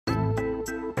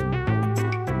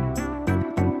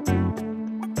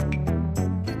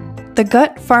The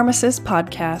Gut Pharmacist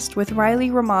Podcast with Riley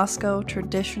Ramasco,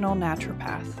 traditional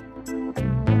naturopath.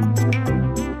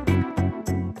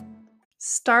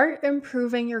 Start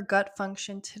improving your gut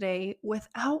function today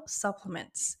without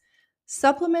supplements.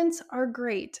 Supplements are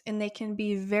great and they can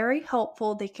be very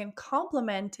helpful. They can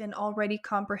complement an already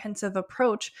comprehensive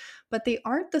approach, but they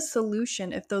aren't the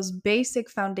solution if those basic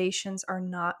foundations are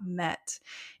not met.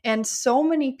 And so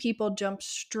many people jump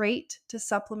straight to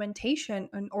supplementation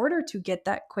in order to get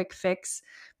that quick fix,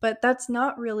 but that's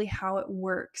not really how it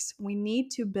works. We need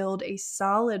to build a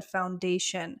solid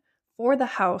foundation for the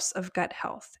house of gut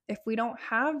health. If we don't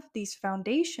have these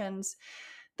foundations,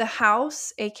 the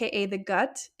house, aka the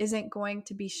gut, isn't going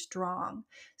to be strong.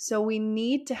 So we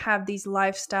need to have these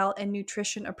lifestyle and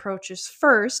nutrition approaches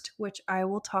first, which I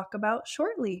will talk about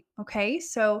shortly. Okay,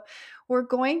 so we're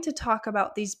going to talk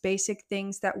about these basic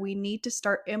things that we need to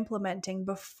start implementing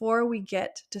before we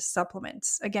get to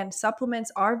supplements. Again,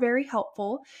 supplements are very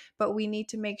helpful, but we need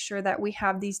to make sure that we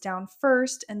have these down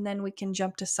first and then we can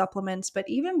jump to supplements. But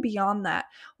even beyond that,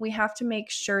 we have to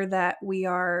make sure that we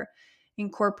are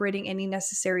incorporating any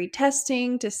necessary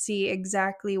testing to see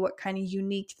exactly what kind of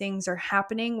unique things are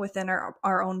happening within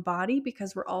our own body,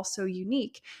 because we're all so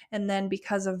unique. And then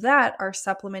because of that, our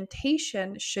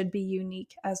supplementation should be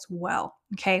unique as well.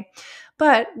 Okay.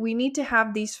 But we need to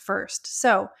have these first.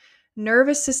 So,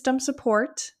 nervous system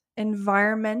support,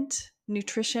 environment,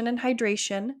 nutrition and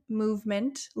hydration,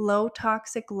 movement, low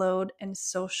toxic load, and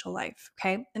social life.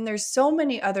 Okay. And there's so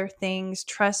many other things.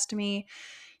 Trust me.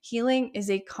 Healing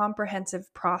is a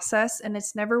comprehensive process and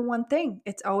it's never one thing.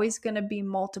 It's always going to be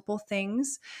multiple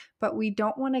things, but we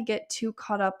don't want to get too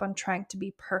caught up on trying to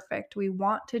be perfect. We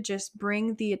want to just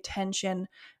bring the attention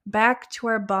back to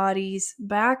our bodies,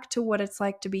 back to what it's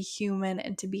like to be human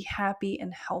and to be happy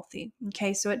and healthy.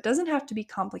 Okay, so it doesn't have to be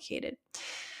complicated.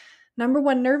 Number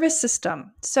one, nervous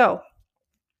system. So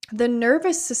the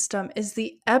nervous system is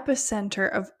the epicenter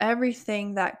of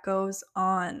everything that goes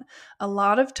on. A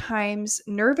lot of times,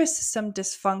 nervous system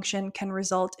dysfunction can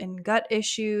result in gut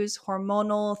issues,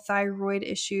 hormonal, thyroid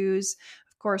issues,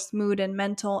 of course, mood and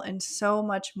mental, and so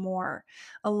much more.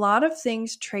 A lot of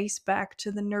things trace back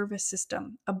to the nervous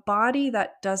system. A body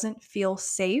that doesn't feel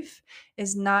safe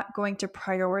is not going to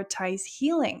prioritize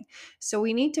healing. So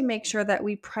we need to make sure that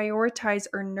we prioritize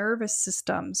our nervous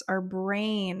systems, our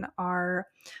brain, our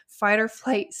fight or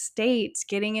flight states,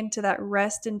 getting into that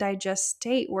rest and digest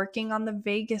state, working on the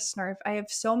vagus nerve. I have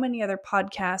so many other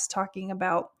podcasts talking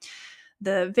about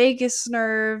the vagus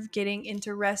nerve, getting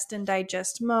into rest and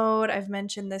digest mode. I've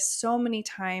mentioned this so many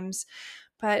times,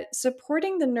 but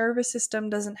supporting the nervous system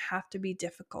doesn't have to be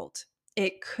difficult.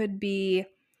 It could be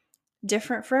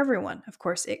different for everyone. Of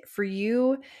course, for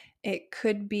you, it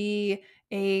could be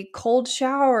a cold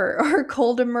shower or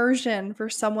cold immersion. For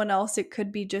someone else, it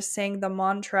could be just saying the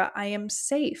mantra, I am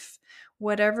safe.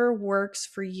 Whatever works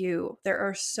for you. There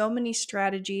are so many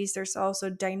strategies. There's also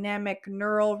dynamic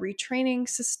neural retraining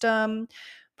system,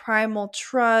 primal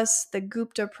trust, the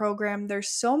Gupta program. There's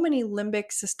so many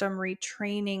limbic system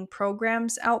retraining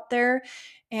programs out there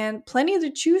and plenty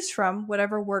to choose from,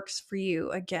 whatever works for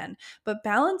you again. But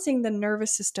balancing the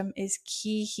nervous system is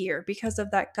key here because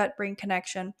of that gut-brain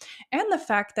connection and the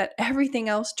fact that everything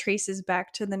else traces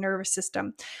back to the nervous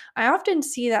system. I often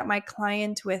see that my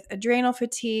client with adrenal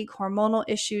fatigue, hormonal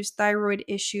issues, thyroid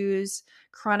issues,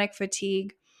 chronic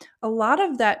fatigue, a lot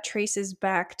of that traces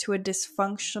back to a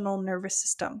dysfunctional nervous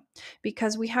system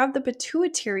because we have the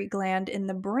pituitary gland in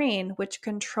the brain, which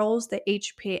controls the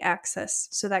HPA axis.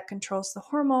 So that controls the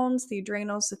hormones, the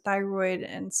adrenals, the thyroid,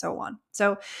 and so on.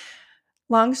 So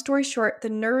long story short, the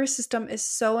nervous system is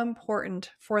so important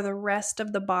for the rest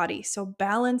of the body. So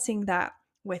balancing that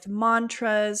with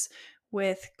mantras,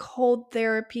 with cold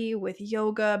therapy, with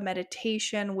yoga,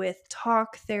 meditation, with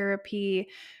talk therapy,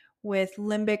 with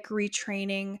limbic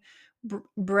retraining,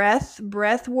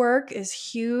 breath work is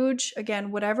huge.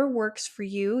 Again, whatever works for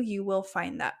you, you will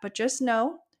find that. But just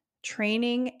know,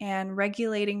 training and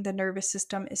regulating the nervous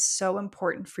system is so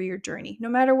important for your journey, no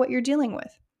matter what you're dealing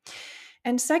with.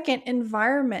 And second,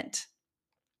 environment.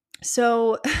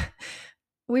 So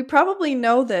we probably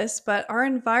know this, but our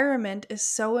environment is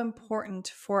so important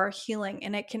for our healing,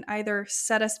 and it can either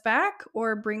set us back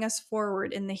or bring us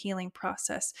forward in the healing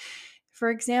process. For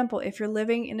example, if you're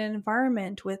living in an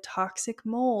environment with toxic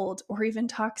mold or even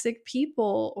toxic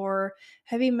people or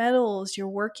heavy metals, you're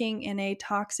working in a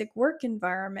toxic work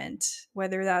environment,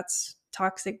 whether that's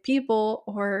toxic people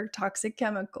or toxic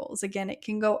chemicals. Again, it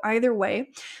can go either way,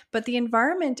 but the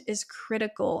environment is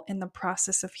critical in the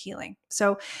process of healing.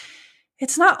 So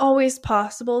It's not always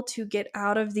possible to get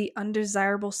out of the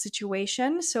undesirable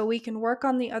situation, so we can work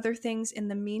on the other things in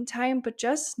the meantime, but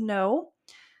just know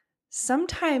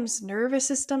sometimes nervous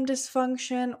system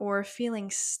dysfunction or feeling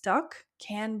stuck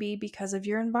can be because of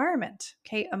your environment,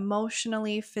 okay?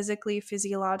 Emotionally, physically,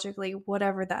 physiologically,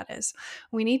 whatever that is.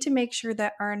 We need to make sure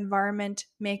that our environment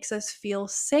makes us feel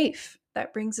safe.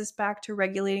 That brings us back to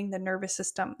regulating the nervous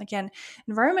system. Again,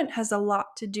 environment has a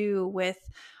lot to do with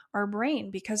our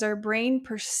brain because our brain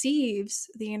perceives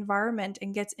the environment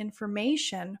and gets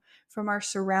information from our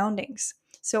surroundings.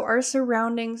 So, our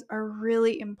surroundings are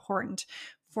really important.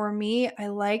 For me, I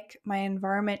like my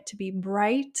environment to be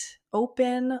bright,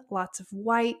 open, lots of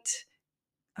white,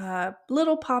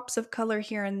 little pops of color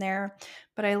here and there,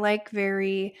 but I like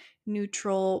very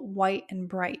neutral, white and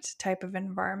bright type of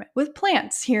environment with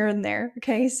plants here and there.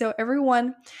 Okay, so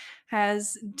everyone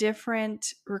has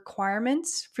different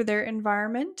requirements for their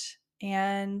environment,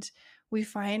 and we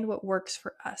find what works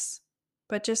for us.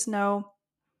 But just know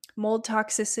mold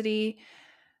toxicity,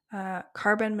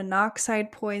 carbon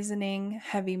monoxide poisoning,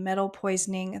 heavy metal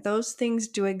poisoning, those things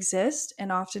do exist,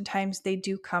 and oftentimes they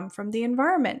do come from the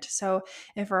environment. So,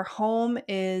 if our home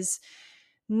is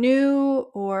new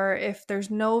or if there's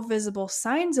no visible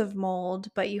signs of mold,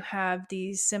 but you have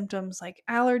these symptoms like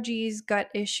allergies, gut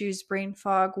issues, brain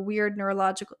fog, weird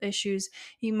neurological issues,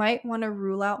 you might want to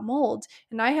rule out mold.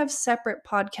 And I have separate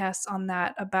podcasts on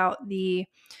that about the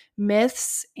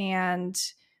myths and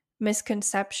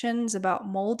misconceptions about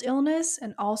mold illness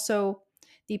and also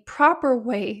the proper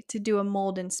way to do a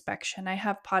mold inspection. I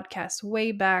have podcasts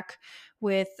way back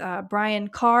with Brian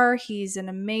Carr. He's an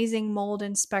amazing mold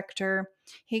inspector.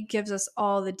 He gives us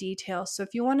all the details. So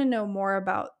if you want to know more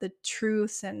about the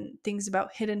truth and things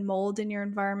about hidden mold in your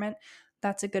environment,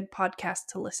 that's a good podcast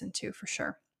to listen to for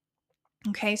sure.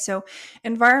 Okay, so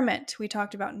environment. We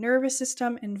talked about nervous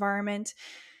system, environment.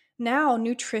 Now,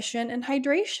 nutrition and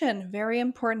hydration, very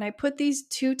important. I put these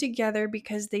two together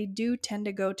because they do tend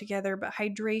to go together, but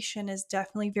hydration is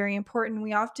definitely very important.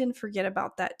 We often forget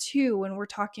about that too when we're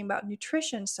talking about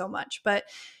nutrition so much. But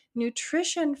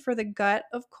nutrition for the gut,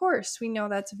 of course, we know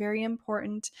that's very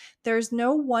important. There's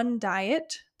no one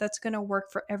diet that's going to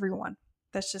work for everyone.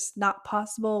 That's just not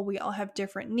possible. We all have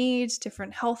different needs,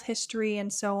 different health history,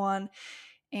 and so on,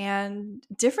 and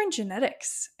different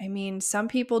genetics. I mean, some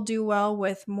people do well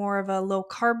with more of a low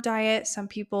carb diet. Some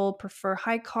people prefer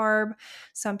high carb.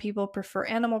 Some people prefer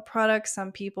animal products.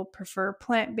 Some people prefer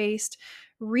plant based.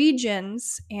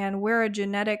 Regions and where a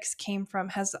genetics came from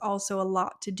has also a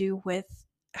lot to do with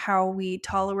how we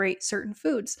tolerate certain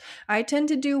foods. I tend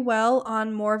to do well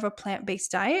on more of a plant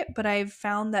based diet, but I've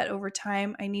found that over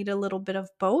time I need a little bit of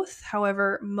both,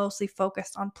 however, mostly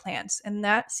focused on plants. And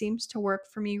that seems to work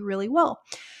for me really well.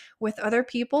 With other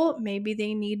people, maybe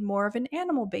they need more of an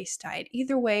animal based diet.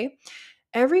 Either way,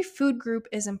 every food group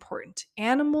is important.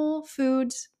 Animal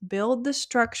foods build the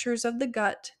structures of the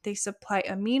gut. They supply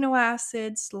amino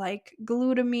acids like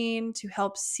glutamine to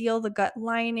help seal the gut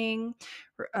lining,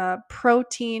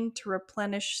 protein to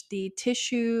replenish the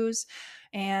tissues,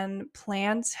 and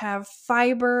plants have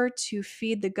fiber to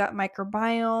feed the gut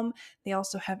microbiome. They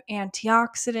also have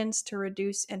antioxidants to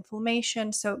reduce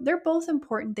inflammation. So they're both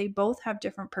important. They both have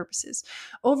different purposes.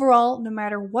 Overall, no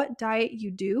matter what diet you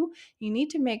do, you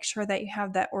need to make sure that you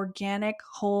have that organic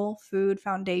whole food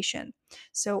foundation.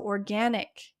 So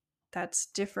organic, that's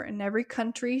different in every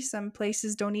country. Some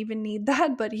places don't even need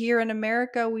that, but here in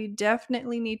America, we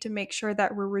definitely need to make sure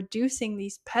that we're reducing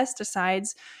these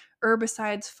pesticides,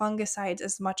 herbicides, fungicides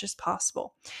as much as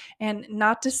possible. And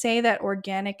not to say that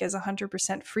organic is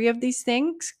 100% free of these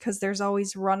things, because there's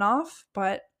always runoff,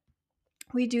 but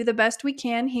we do the best we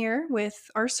can here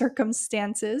with our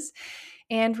circumstances,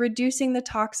 and reducing the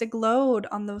toxic load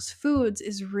on those foods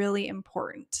is really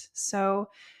important. So,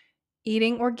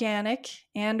 eating organic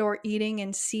and or eating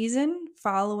in season,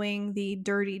 following the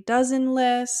Dirty Dozen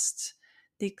list,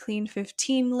 the Clean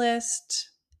 15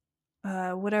 list,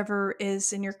 whatever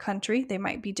is in your country, they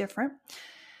might be different.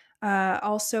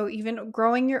 Also, even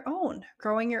growing your own.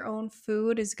 Growing your own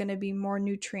food is going to be more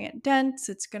nutrient dense.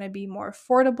 It's going to be more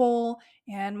affordable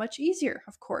and much easier,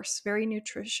 of course, very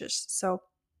nutritious. So,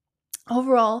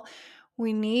 overall,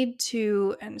 we need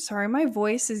to, and sorry, my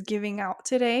voice is giving out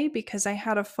today because I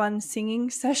had a fun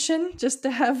singing session just to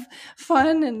have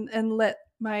fun and let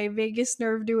my vagus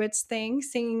nerve do its thing.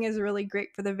 Singing is really great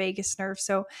for the vagus nerve.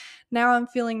 So now I'm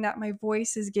feeling that my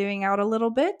voice is giving out a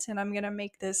little bit, and I'm going to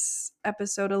make this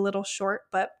episode a little short.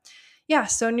 But Yeah,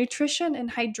 so nutrition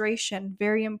and hydration,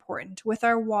 very important. With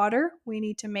our water, we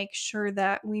need to make sure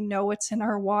that we know what's in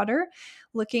our water.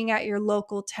 Looking at your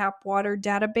local tap water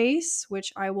database,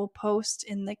 which I will post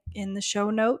in the show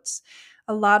notes.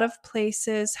 A lot of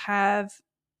places have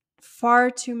far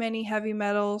too many heavy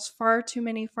metals, far too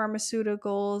many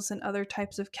pharmaceuticals and other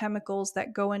types of chemicals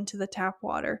that go into the tap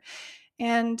water.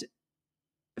 And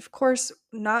of course,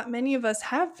 not many of us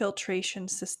have filtration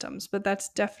systems, but that's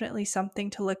definitely something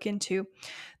to look into.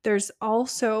 There's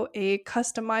also a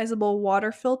customizable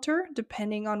water filter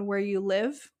depending on where you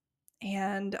live,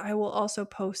 and I will also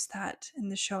post that in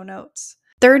the show notes.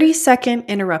 30-second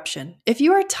interruption. If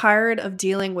you are tired of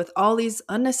dealing with all these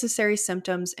unnecessary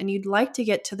symptoms and you'd like to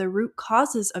get to the root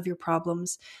causes of your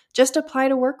problems, just apply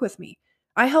to work with me.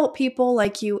 I help people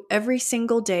like you every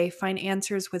single day find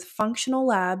answers with functional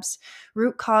labs,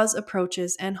 root cause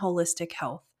approaches, and holistic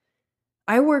health.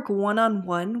 I work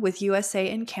one-on-one with USA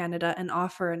and Canada and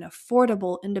offer an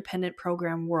affordable independent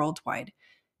program worldwide.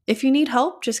 If you need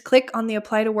help, just click on the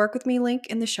Apply to Work with Me link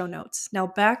in the show notes. Now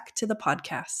back to the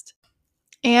podcast.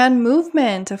 And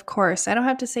movement, of course. I don't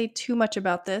have to say too much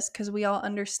about this because we all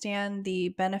understand the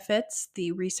benefits,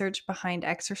 the research behind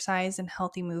exercise and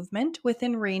healthy movement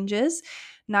within ranges.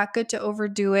 Not good to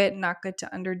overdo it, not good to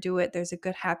underdo it. There's a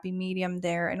good happy medium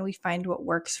there, and we find what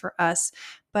works for us.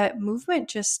 But movement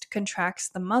just contracts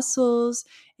the muscles.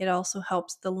 It also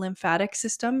helps the lymphatic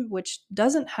system, which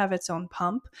doesn't have its own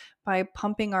pump. By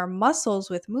pumping our muscles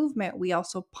with movement, we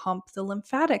also pump the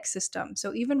lymphatic system.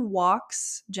 So even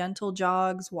walks, gentle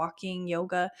jogs, walking,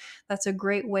 yoga, that's a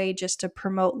great way just to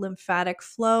promote lymphatic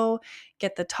flow,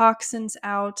 get the toxins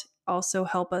out, also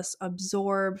help us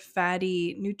absorb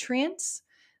fatty nutrients.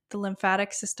 The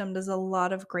lymphatic system does a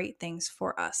lot of great things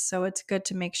for us. So it's good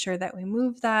to make sure that we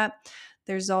move that.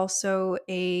 There's also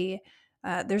a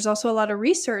lot of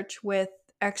research with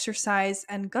exercise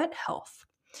and gut health.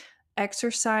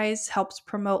 Exercise helps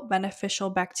promote beneficial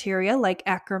bacteria like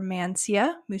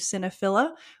Akkermansia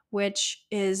muciniphila, which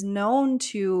is known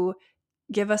to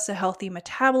give us a healthy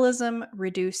metabolism,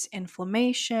 reduce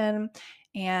inflammation,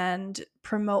 and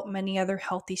promote many other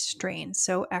healthy strains.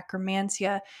 So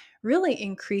Akkermansia really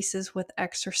increases with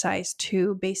exercise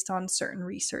too, based on certain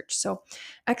research. So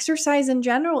exercise in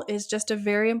general is just a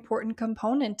very important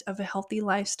component of a healthy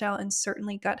lifestyle and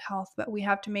certainly gut health, but we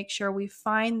have to make sure we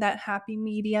find that happy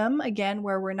medium, again,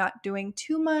 where we're not doing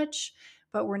too much,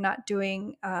 but we're not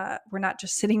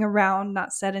just sitting around,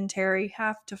 not sedentary.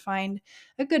 Have to find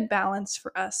a good balance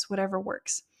for us, whatever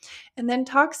works. And then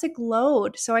toxic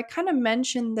load. So I kind of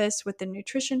mentioned this with the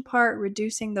nutrition part,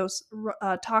 reducing those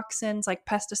toxins like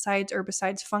pesticides,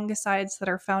 herbicides, fungicides that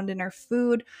are found in our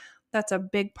food. That's a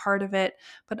big part of it.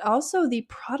 But also the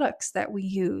products that we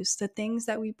use, the things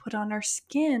that we put on our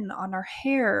skin, on our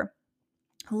hair,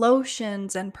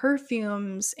 lotions and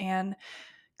perfumes and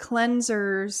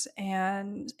cleansers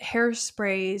and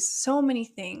hairsprays, so many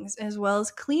things, as well as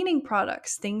cleaning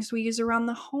products, things we use around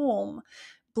the home,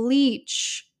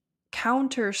 bleach,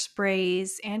 counter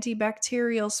sprays,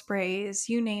 antibacterial sprays,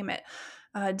 you name it.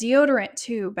 Deodorant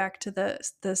too, back to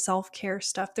the self-care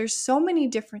stuff. There's so many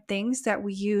different things that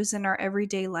we use in our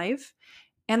everyday life,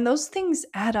 and those things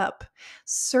add up.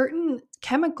 Certain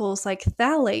chemicals, like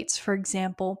phthalates, for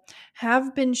example,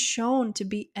 have been shown to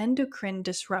be endocrine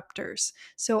disruptors.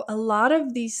 So, a lot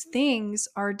of these things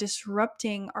are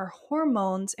disrupting our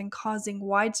hormones and causing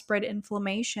widespread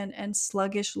inflammation and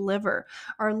sluggish liver.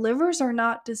 Our livers are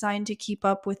not designed to keep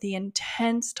up with the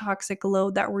intense toxic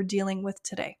load that we're dealing with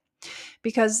today,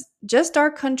 because just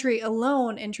our country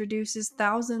alone introduces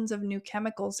thousands of new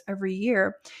chemicals every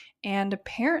year. And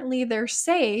apparently they're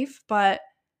safe, but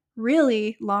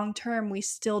really long term, we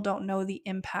still don't know the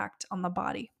impact on the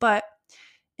body. But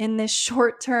in this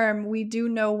short term, we do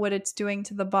know what it's doing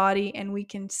to the body and we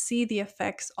can see the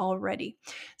effects already.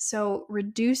 So,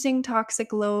 reducing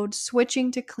toxic load,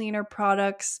 switching to cleaner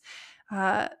products,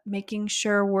 making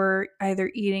sure we're either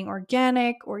eating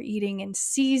organic or eating in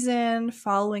season,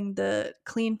 following the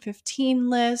Clean 15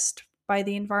 list by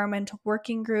the Environmental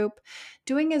Working Group,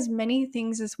 doing as many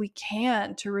things as we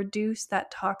can to reduce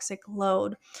that toxic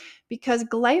load. Because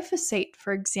glyphosate,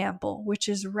 for example, which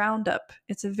is Roundup,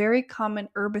 it's a very common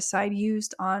herbicide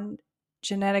used on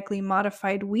genetically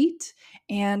modified wheat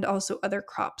and also other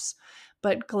crops.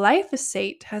 But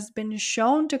glyphosate has been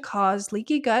shown to cause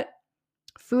leaky gut,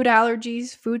 food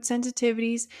allergies, food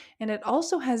sensitivities, and it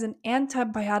also has an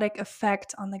antibiotic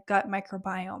effect on the gut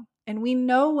microbiome. And we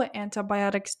know what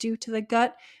antibiotics do to the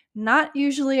gut. Not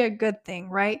usually a good thing,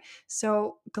 right?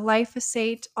 So,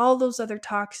 glyphosate, all those other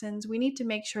toxins, we need to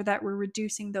make sure that we're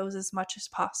reducing those as much as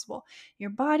possible.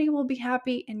 Your body will be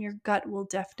happy and your gut will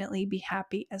definitely be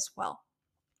happy as well.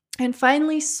 And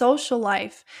finally, social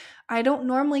life. I don't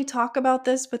normally talk about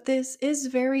this, but this is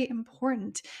very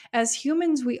important. As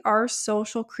humans, we are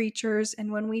social creatures,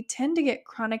 and when we tend to get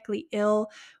chronically ill,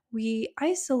 we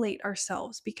isolate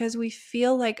ourselves because we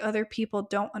feel like other people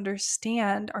don't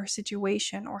understand our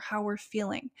situation or how we're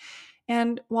feeling.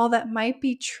 And while that might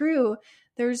be true,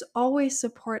 there's always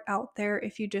support out there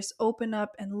if you just open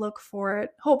up and look for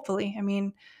it. Hopefully, I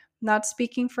mean, not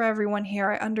speaking for everyone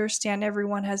here. I understand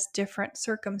everyone has different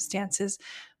circumstances,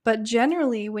 but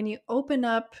generally, when you open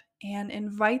up and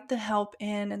invite the help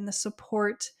in and the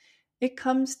support, it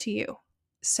comes to you.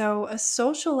 So, a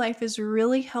social life is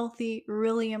really healthy,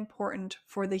 really important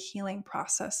for the healing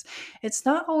process. It's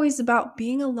not always about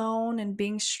being alone and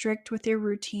being strict with your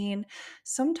routine.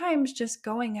 Sometimes just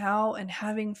going out and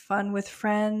having fun with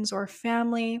friends or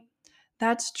family,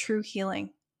 that's true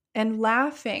healing. And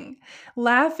laughing.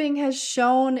 Laughing has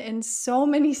shown in so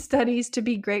many studies to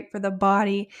be great for the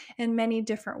body in many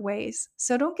different ways.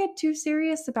 So don't get too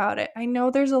serious about it. I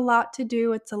know there's a lot to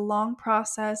do, it's a long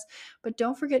process, but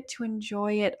don't forget to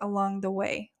enjoy it along the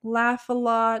way. Laugh a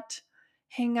lot,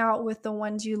 hang out with the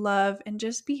ones you love, and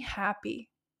just be happy.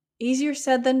 Easier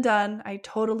said than done. I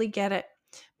totally get it,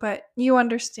 but you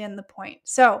understand the point.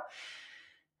 So,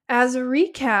 as a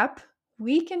recap,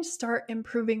 we can start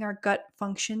improving our gut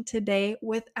function today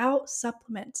without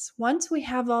supplements. Once we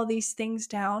have all these things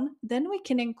down, then we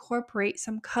can incorporate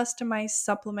some customized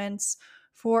supplements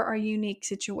for our unique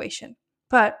situation.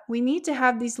 But we need to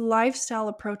have these lifestyle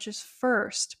approaches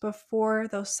first before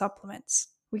those supplements.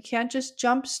 We can't just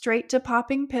jump straight to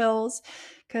popping pills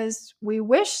because we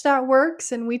wish that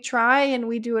works and we try and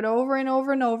we do it over and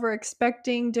over and over,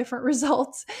 expecting different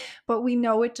results, but we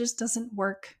know it just doesn't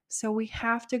work. So we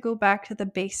have to go back to the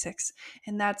basics,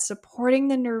 and that's supporting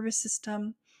the nervous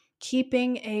system,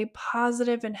 keeping a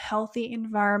positive and healthy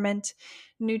environment,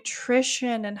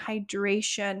 nutrition and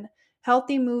hydration,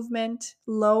 healthy movement,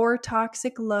 lower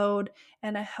toxic load,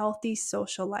 and a healthy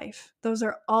social life. Those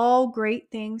are all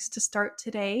great things to start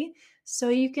today so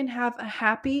you can have a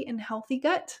happy and healthy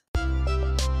gut.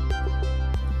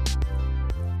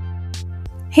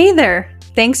 Hey there!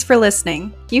 Thanks for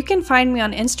listening. You can find me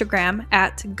on Instagram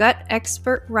at Gut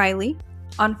Expert Riley,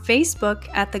 on Facebook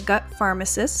at The Gut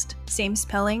Pharmacist, same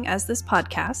spelling as this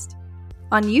podcast,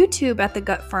 on YouTube at The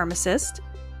Gut Pharmacist,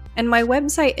 and my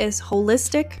website is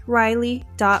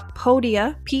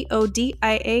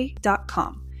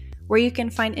holisticriley.podia.com, where you can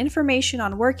find information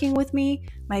on working with me,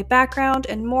 my background,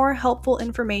 and more helpful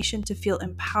information to feel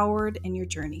empowered in your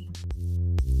journey.